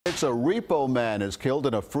A repo man is killed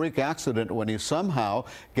in a freak accident when he somehow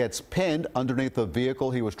gets pinned underneath the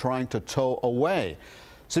vehicle he was trying to tow away.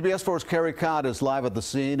 CBS 4's Carey is live at the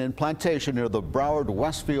scene in Plantation near the Broward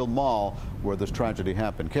Westfield Mall where this tragedy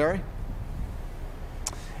happened. Carey?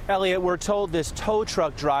 Elliot, we're told this tow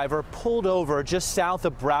truck driver pulled over just south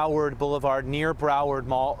of Broward Boulevard near Broward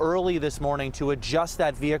Mall early this morning to adjust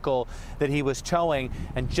that vehicle that he was towing.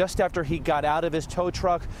 And just after he got out of his tow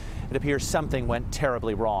truck, it appears something went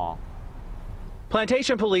terribly wrong.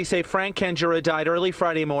 Plantation police say Frank Canjura died early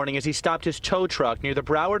Friday morning as he stopped his tow truck near the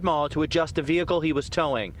Broward Mall to adjust the vehicle he was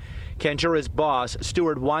towing. Canjura's boss,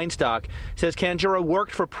 Stuart Weinstock, says Canjura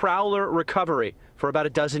worked for Prowler Recovery for about a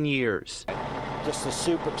dozen years. Just a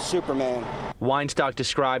Superman. Weinstock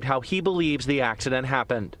described how he believes the accident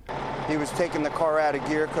happened. He was taking the car out of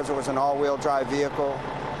gear because it was an all-wheel drive vehicle.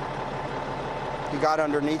 He got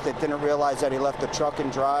underneath it, didn't realize that he left the truck in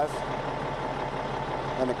drive,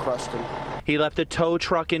 and it crushed him. He left the tow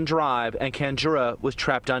truck in drive, and Canjura was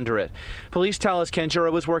trapped under it. Police tell us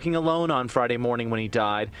Canjura was working alone on Friday morning when he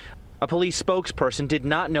died. A police spokesperson did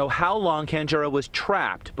not know how long Canjura was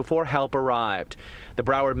trapped before help arrived. The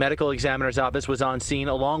Broward Medical Examiner's Office was on scene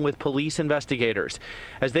along with police investigators.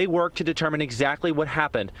 As they worked to determine exactly what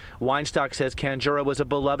happened, Weinstock says Canjura was a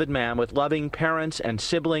beloved man with loving parents and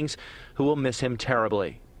siblings who will miss him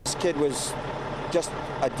terribly. This kid was just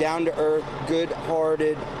a down-to-earth,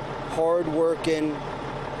 good-hearted, hard-working,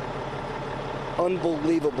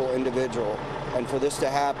 unbelievable individual. And for this to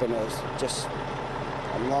happen is just,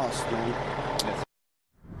 I'm lost, man.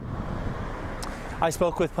 I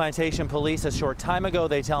spoke with Plantation police a short time ago.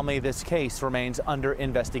 They tell me this case remains under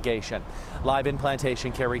investigation. Live in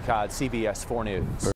Plantation, Carey, CBS 4 News.